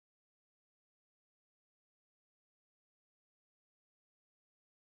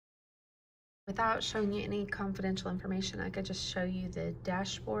Without showing you any confidential information, I could just show you the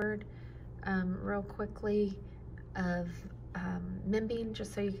dashboard real quickly of Membean,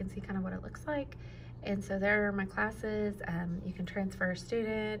 just so you can see kind of what it looks like. And so there are my classes. You can transfer a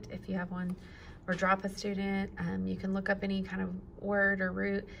student if you have one, or drop a student. You can look up any kind of word or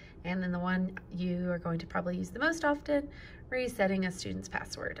root, and then the one you are going to probably use the most often, resetting a student's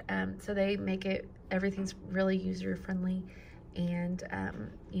password. So they make it, everything's really user friendly, and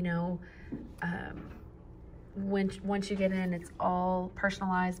you know, once you get in, it's all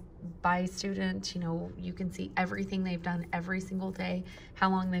personalized by student. You know, you can see everything they've done every single day, how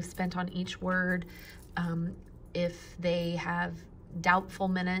long they've spent on each word, if they have doubtful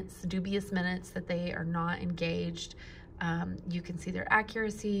minutes, dubious minutes that they are not engaged. You can see their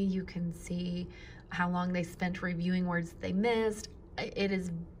accuracy, you can see how long they spent reviewing words that they missed. It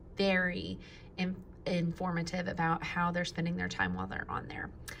is very informative about how they're spending their time while they're on there.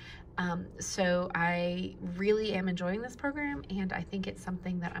 So I really am enjoying this program, and I think it's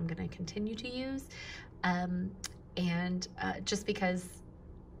something that I'm going to continue to use. Just because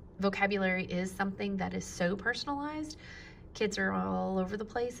vocabulary is something that is so personalized, kids are all over the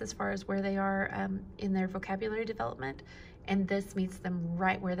place as far as where they are in their vocabulary development, and this meets them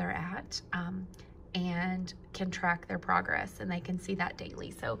right where they're at, and can track their progress, and they can see that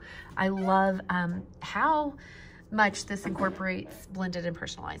daily. So I love how much this incorporates blended and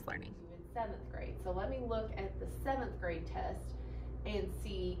personalized learning. In 7th grade. So let me look at the 7th grade test and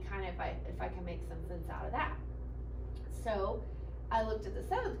see kind of if I can make some sense out of that. So I looked at the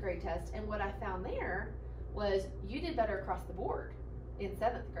 7th grade test, and what I found there was you did better across the board in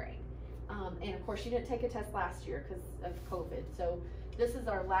 7th grade. And of course you didn't take a test last year because of COVID. So this is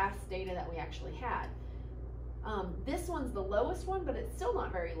our last data that we actually had. This one's the lowest one, but it's still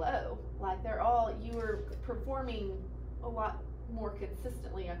not very low. Like you were performing a lot more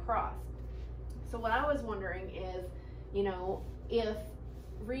consistently across. So what I was wondering is, you know, if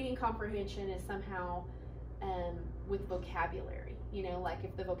reading comprehension is somehow with vocabulary, you know, like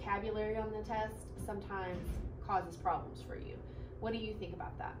if the vocabulary on the test sometimes causes problems for you. What do you think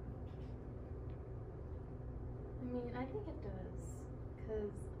about that? I mean, I think it does,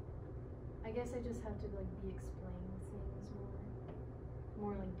 because I guess I just have to like be explaining things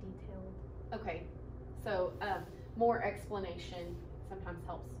more like detailed. Okay, so more explanation sometimes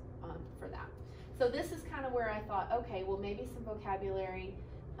helps for that. So this is kind of where I thought, okay, well maybe some vocabulary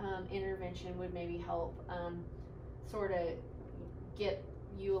intervention would maybe help sort of get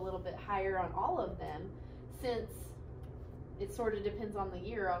you a little bit higher on all of them, since it sort of depends on the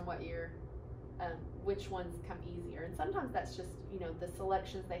year on what year, which ones come easier. And sometimes that's just, you know, the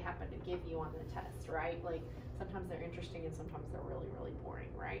selections they happen to give you on the test, right? Like sometimes they're interesting and sometimes they're really, really boring,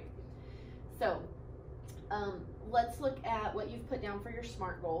 right? So let's look at what you've put down for your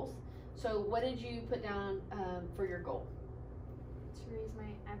SMART goals. So what did you put down for your goal? To raise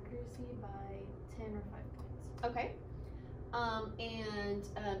my accuracy by 10 or 5 points. Okay.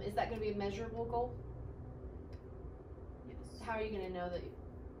 Is that going to be a measurable goal? Yes. How are you going to know that?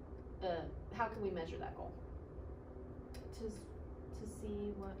 How can we measure that goal? To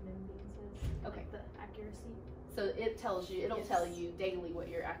see what Membean says. Okay. Like the accuracy. So it tells you. It'll Yes. tell you daily what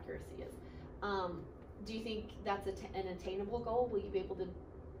your accuracy is. Do you think that's an attainable goal? Will you be able to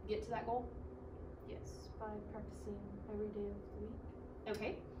get to that goal? Yes, by practicing every day of the week.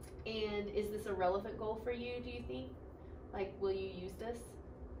 Okay. And is this a relevant goal for you, do you think? Like, will you use this?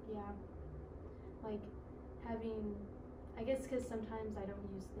 Yeah. Like having, I guess because sometimes I don't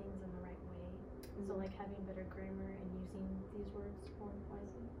use things in the right way. So like having better grammar and using these words more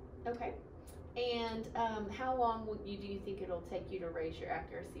wisely. Okay. And how long do you think it'll take you to raise your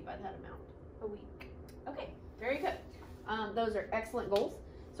accuracy by that amount? A week. Okay, very good. Those are excellent goals.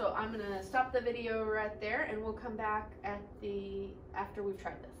 So I'm gonna stop the video right there, and we'll come back after we've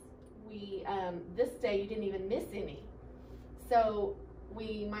tried this. This day you didn't even miss any. So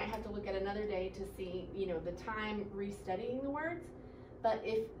we might have to look at another day to see, you know, the time restudying the words. But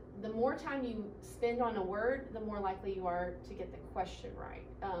if the more time you spend on a word, the more likely you are to get the question right.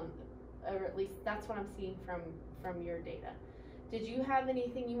 Or at least that's what I'm seeing from your data. Did you have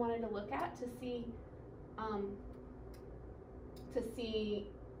anything you wanted to look at to see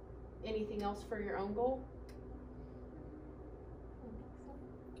anything else for your own goal?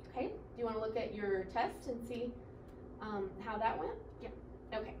 Okay, do you want to look at your test and see how that went? Yeah.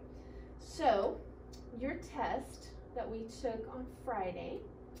 Okay, so your test that we took on Friday,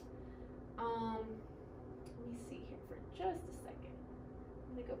 let me see here for just a second.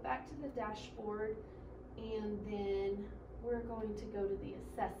 I'm going to go back to the dashboard, and then we're going to go to the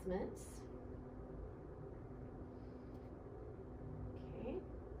assessments. Okay.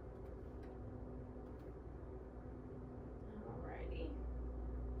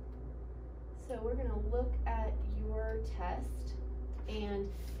 so we're gonna look at your test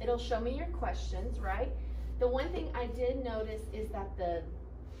and it'll show me your questions, right? The one thing I did notice is that the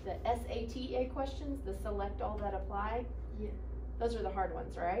SATA questions, the select all that apply, Yeah. those are the hard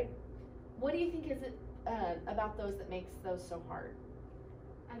ones, right? What do you think is it about those that makes those so hard?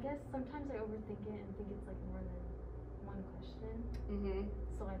 I guess sometimes I overthink it and think it's like more than one question. Mm-hmm.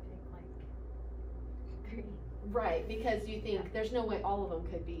 So I pick like 3. Right, because you think there's no way all of them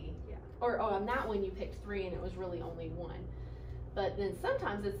could be. Yeah. Or on that one you picked 3 and it was really only 1. But then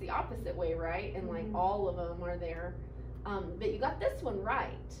sometimes it's the opposite way, right? And like all of them are there. But you got this one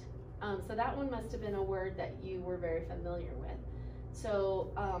right. So that one must have been a word that you were very familiar with.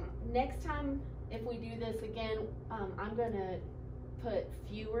 So next time if we do this again, I'm going to put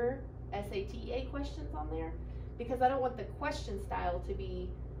fewer SATA questions on there because I don't want the question style to be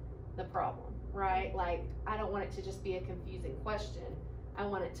the problem, right? Like I don't want it to just be a confusing question. I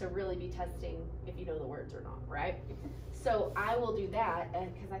want it to really be testing if you know the words or not, right? So I will do that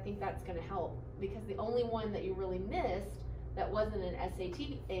because I think that's going to help, because the only one that you really missed that wasn't an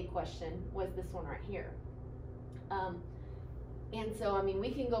SATA question was this one right here. And so, I mean,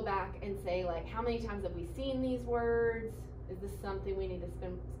 we can go back and say, like, how many times have we seen these words? Is this something we need to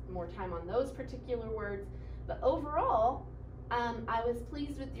spend more time on those particular words? But overall, I was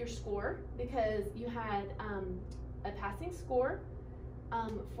pleased with your score because you had a passing score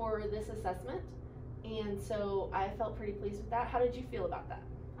for this assessment. And so I felt pretty pleased with that. How did you feel about that?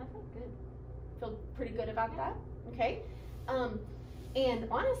 I felt good. Feel pretty good about that? Okay. And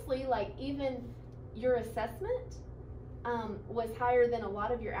honestly, like even your assessment was higher than a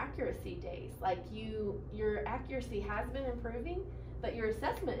lot of your accuracy days. Like your accuracy has been improving, but your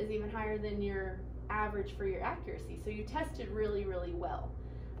assessment is even higher than your average for your accuracy. So you tested really, really well.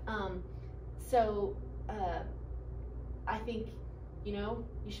 I think, you know,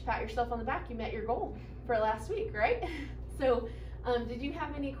 you should pat yourself on the back. You met your goal for last week, right? So did you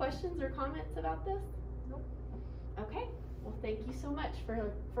have any questions or comments about this? Nope. Okay. Well, thank you so much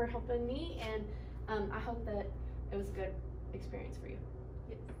for helping me, and I hope that it was a good experience for you.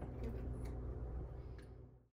 Yes.